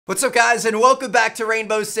What's up, guys, and welcome back to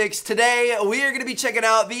Rainbow Six. Today, we are going to be checking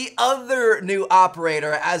out the other new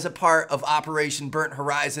operator as a part of Operation Burnt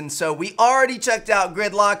Horizon. So we already checked out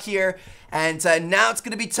Gridlock here, and now it's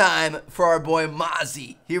going to be time for our boy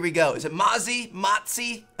MOZZIE. Here we go. Is it MOZZIE?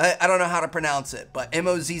 MOZZIE? I don't know how to pronounce it, but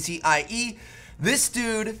M-O-Z-Z-I-E. This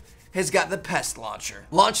dude has got the pest launcher.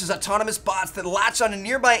 Launches autonomous bots that latch onto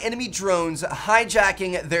nearby enemy drones,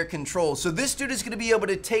 hijacking their control. So this dude is going to be able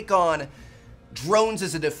to take on drones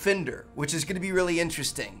as a defender, which is going to be really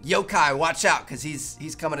interesting. Yokai, watch out, because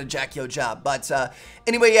he's coming to jack your job. But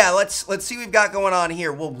anyway, yeah, let's see what we've got going on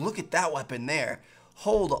here. Well, look at that weapon there.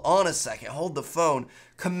 Hold on a second. Hold the phone.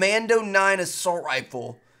 Commando 9 assault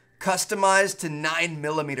rifle, customized to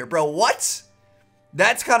 9mm. Bro, what?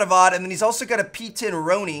 That's kind of odd. And then he's also got a P10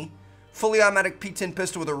 Roni, fully automatic P10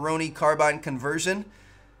 pistol with a Roni carbine conversion.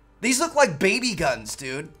 These look like baby guns,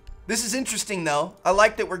 dude. This is interesting, though. I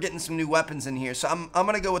like that we're getting some new weapons in here. So I'm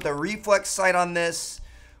going to go with a reflex sight on this.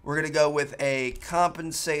 We're going to go with a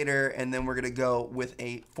compensator, and then we're going to go with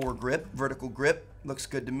a foregrip, vertical grip. Looks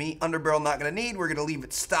good to me. Underbarrel not going to need. We're going to leave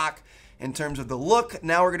it stock in terms of the look.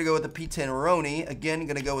 Now we're going to go with the P10 Roni. Again,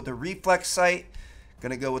 going to go with the reflex sight.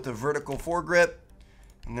 Going to go with the vertical foregrip.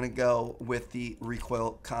 I'm going to go with the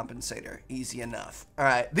recoil compensator. Easy enough. All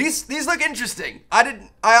right. These look interesting. I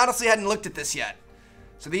honestly hadn't looked at this yet.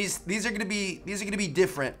 So these are gonna be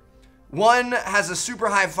different. One has a super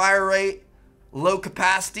high fire rate, low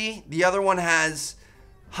capacity. The other one has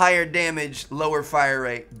higher damage, lower fire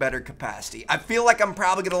rate, better capacity. I feel like I'm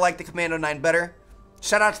probably gonna like the Commando 9 better.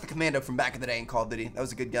 Shout out to the Commando from back in the day in Call of Duty. That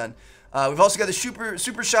was a good gun. We've also got the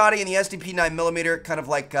super shoddy and the SDP 9mm, kind of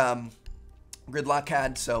like Gridlock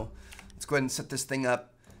had. So let's go ahead and set this thing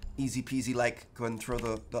up. Easy peasy, like, go ahead and throw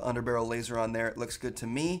the underbarrel laser on there. It looks good to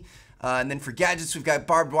me. And then for gadgets, we've got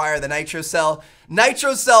barbed wire, the nitro cell.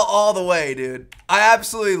 Nitro cell all the way, dude. I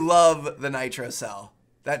absolutely love the nitro cell.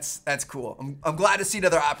 That's cool. I'm glad to see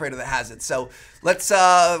another operator that has it. So let's, we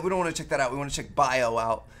don't want to check that out. We want to check bio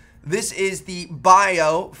out. This is the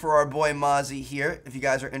bio for our boy MOZZIE here, if you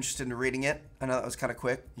guys are interested in reading it. I know that was kind of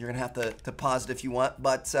quick. You're going to have to pause it if you want.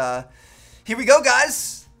 But here we go,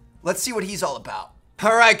 guys. Let's see what he's all about.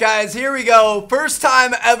 Alright, guys, here we go. First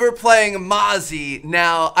time ever playing MOZZIE.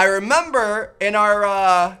 Now, I remember in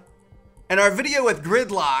our video with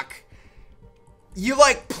Gridlock, you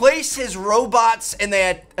like place his robots and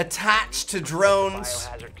they attach to drones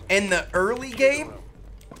in the early game?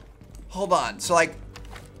 Hold on. So like,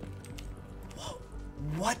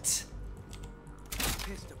 what?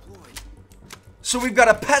 So we've got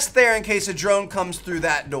a pest there in case a drone comes through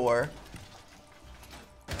that door.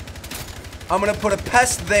 I'm going to put a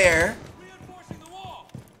pest there.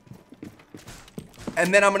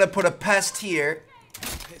 And then I'm going to put a pest here.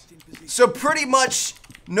 So pretty much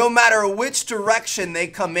no matter which direction they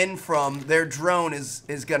come in from, their drone is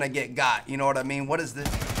going to get got. You know what I mean? What is this?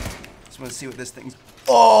 Just want to see what this thing's...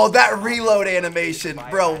 Oh, that reload animation.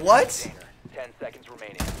 Bro, what? 10 seconds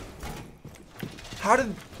remaining. How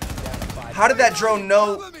did that drone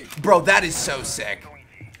know? Bro, that is so sick.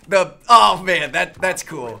 Oh man, that's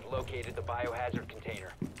cool. Located the biohazard container.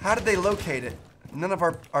 How did they locate it? None of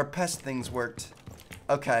our pest things worked.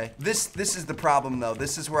 Okay, this is the problem though.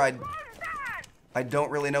 This is where I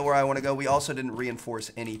don't really know where I want to go. We also didn't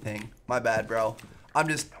reinforce anything. My bad, bro. I'm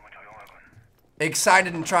just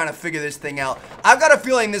excited and trying to figure this thing out. I've got a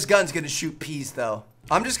feeling this gun's gonna shoot peas though.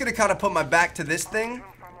 I'm just gonna kind of put my back to this thing.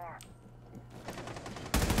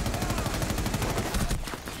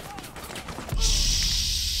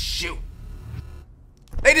 Shoot.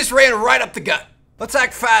 They just ran right up the gut. Let's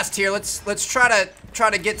act fast here. Let's try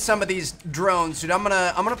to get some of these drones, dude. I'm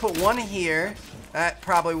gonna put one here. That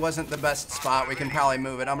probably wasn't the best spot. We can probably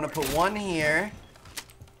move it. I'm gonna put one here.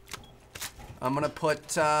 I'm gonna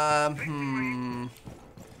put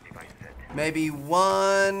maybe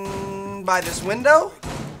one by this window.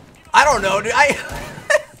 I don't know, dude.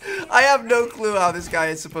 I have no clue how this guy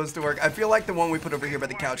is supposed to work. I feel like the one we put over here by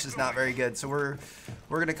the couch is not very good. So we're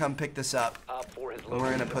gonna come pick this up. And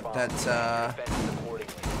we're gonna put that.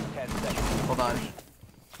 Hold on.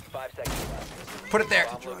 5 seconds left. Put it there.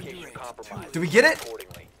 Compromised. Do we get it?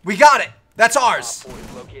 We got it. That's ours.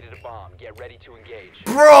 Located a bomb. Get ready to engage.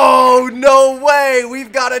 Bro, no way.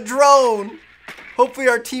 We've got a drone. Hopefully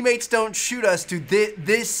our teammates don't shoot us, dude.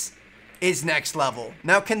 This is next level.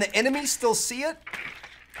 Now, can the enemy still see it?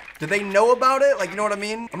 Do they know about it? Like, you know what I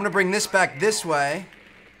mean? I'm gonna bring this back this way.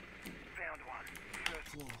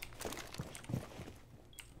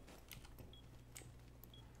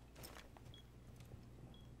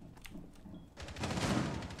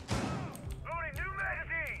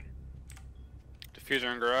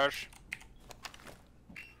 Diffuser in garage.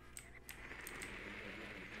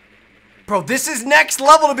 Bro, this is next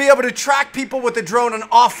level to be able to track people with a drone on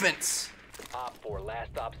offense. Op 4, last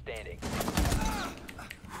stop standing.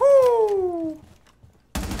 Whoo.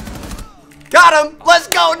 Got him. Let's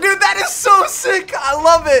go. Dude, that is so sick. I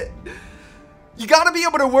love it. You got to be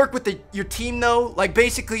able to work with your team, though. Like,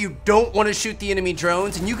 basically, you don't want to shoot the enemy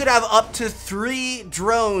drones. And you could have up to 3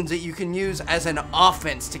 drones that you can use as an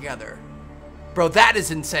offense together. Bro, that is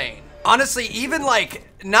insane. Honestly, even, like,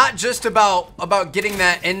 not just about getting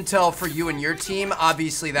that intel for you and your team.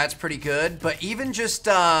 Obviously, that's pretty good. But even just,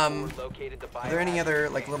 are there any other,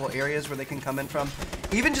 like, little areas where they can come in from?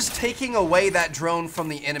 Even just taking away that drone from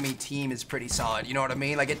the enemy team is pretty solid. You know what I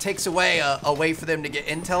mean? Like, it takes away a way for them to get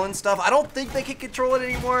intel and stuff. I don't think they can control it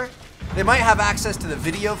anymore. They might have access to the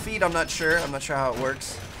video feed. I'm not sure. I'm not sure how it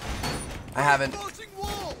works. I haven't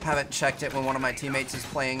checked it when one of my teammates is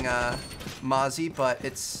playing MOZZIE, but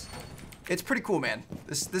it's pretty cool, man.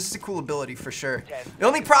 This is a cool ability for sure. The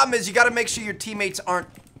only problem is you got to make sure your teammates aren't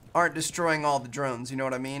destroying all the drones. You know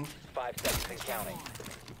what I mean? 5 seconds and counting.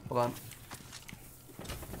 Hold on.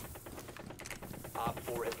 Op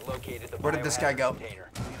 4 has located the Where did this guy go? container.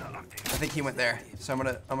 I think he went there. So I'm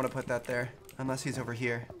gonna put that there. Unless he's over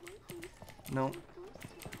here. Nope.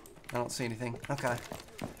 I don't see anything. Okay.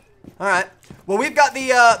 Alright. Well, we've got the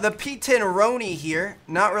P10 Roni here.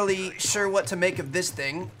 Not really sure what to make of this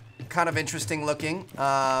thing. Kind of interesting looking.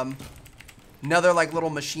 Another like little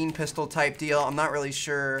machine pistol type deal. I'm not really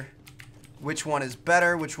sure which one is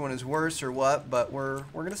better, which one is worse or what, but we're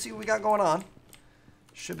gonna see what we got going on.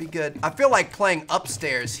 Should be good. I feel like playing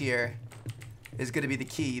upstairs here is gonna be the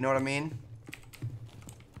key, you know what I mean?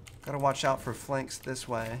 Gotta watch out for flanks this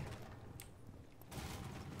way.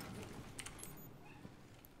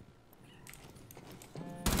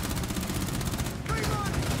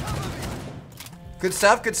 Good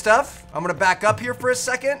stuff, good stuff. I'm gonna back up here for a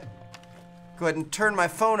second. Go ahead and turn my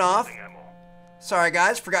phone off. Sorry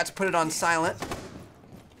guys, forgot to put it on silent.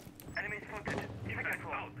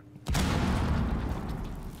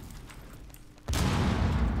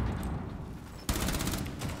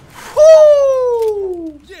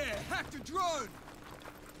 Woo! Yeah, hacked a drone.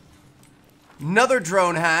 Another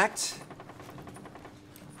drone hacked.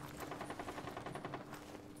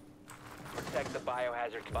 Protect the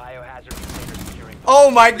biohazard container securing. Oh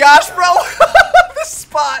my gosh, bro! This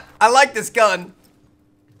spot! I like this gun.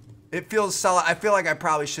 It feels solid. I feel like I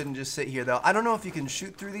probably shouldn't just sit here, though. I don't know if you can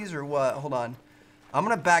shoot through these or what. Hold on. I'm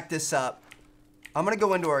gonna back this up. I'm gonna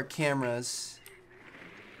go into our cameras.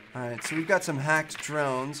 Alright, so we've got some hacked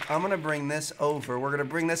drones. I'm gonna bring this over. We're gonna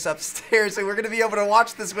bring this upstairs, and we're gonna be able to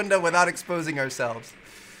watch this window without exposing ourselves.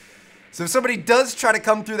 So if somebody does try to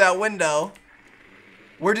come through that window,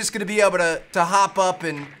 we're just gonna be able to hop up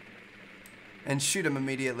and shoot them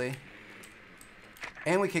immediately.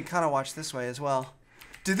 And we can kind of watch this way as well.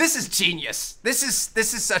 Dude, this is genius. This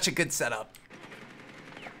is such a good setup.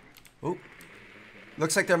 Oop.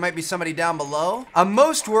 Looks like there might be somebody down below. I'm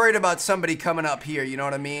most worried about somebody coming up here, you know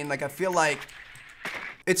what I mean? Like, I feel like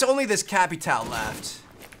it's only this Capital left.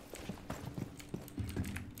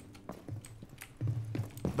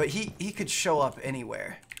 But he could show up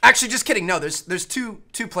anywhere. Actually, just kidding. No, there's two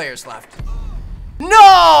players left.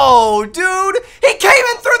 No, dude! He came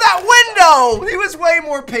in through that window! He was way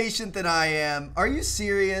more patient than I am. Are you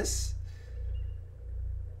serious?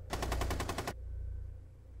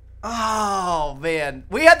 Oh, man.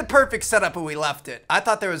 We had the perfect setup when we left it. I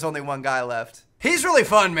thought there was only one guy left. He's really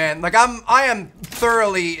fun, man. Like, I am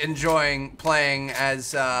thoroughly enjoying playing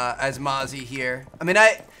as MOZZIE here. I mean,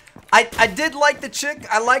 I did like the chick.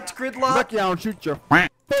 I liked Gridlock. Lucky I don't shoot your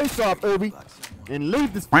face off, Obi, and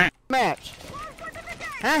leave this match.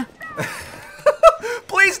 Huh?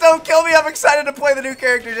 Please don't kill me. I'm excited to play the new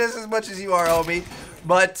character just as much as you are, Obi.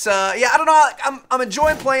 But yeah, I don't know. I'm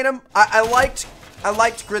enjoying playing him. I liked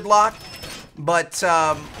Gridlock, but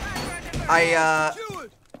I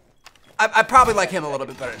probably like him a little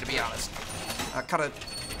bit better, to be honest.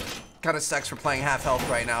 Kind of sucks for playing half health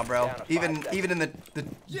right now, bro. Even in the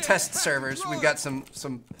test servers, we've got some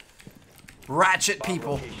ratchet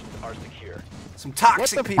people, some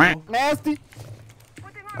toxic people. Nasty.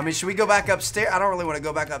 I mean, should we go back upstairs? I don't really want to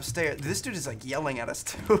go back upstairs. This dude is like yelling at us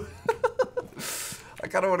too. I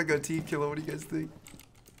kind of want to go team kill him. What do you guys think?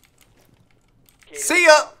 See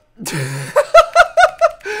ya!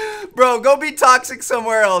 Bro, go be toxic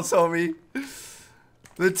somewhere else, homie.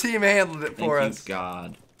 The team handled it for us. Thank you,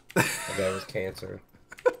 God. That was cancer.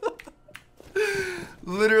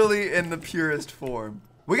 Literally in the purest form.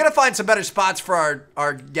 We gotta find some better spots for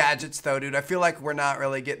our gadgets though, dude. I feel like we're not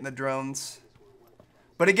really getting the drones.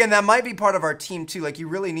 But again, that might be part of our team too. Like, you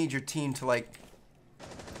really need your team to like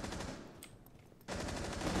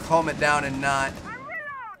calm it down and not.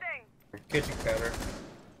 Kitchen counter.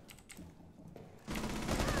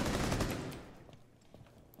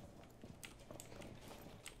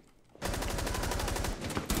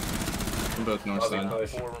 Both north side. Push.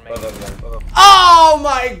 Four Both remaining. of them. Oh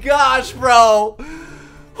my gosh, bro.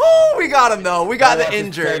 Oh, we got him though. We got the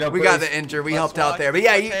injured. We got the injured. We helped out there. But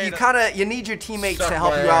yeah, you need your teammates to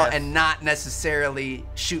help you out and not necessarily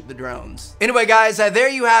shoot the drones. Anyway, guys, there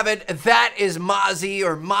you have it. That is MOZZIE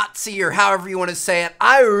or MOZZIE or however you want to say it.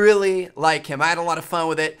 I really like him. I had a lot of fun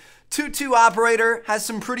with it. 2-2 operator, has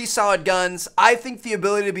some pretty solid guns. I think the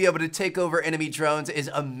ability to be able to take over enemy drones is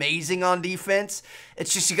amazing on defense.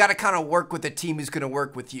 It's just you got to kind of work with a team who's going to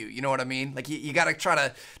work with you. You know what I mean? Like you got to try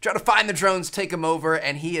to find the drones, take them over,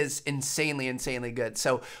 and he is insanely good.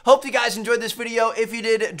 So hope you guys enjoyed this video. If you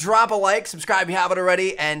did, drop a like, subscribe if you haven't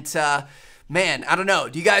already, and man, I don't know.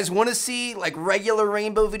 Do you guys want to see like regular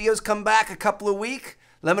Rainbow videos come back a couple of weeks?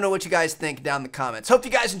 Let me know what you guys think down in the comments. Hope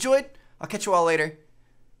you guys enjoyed. I'll catch you all later.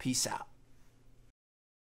 Peace out.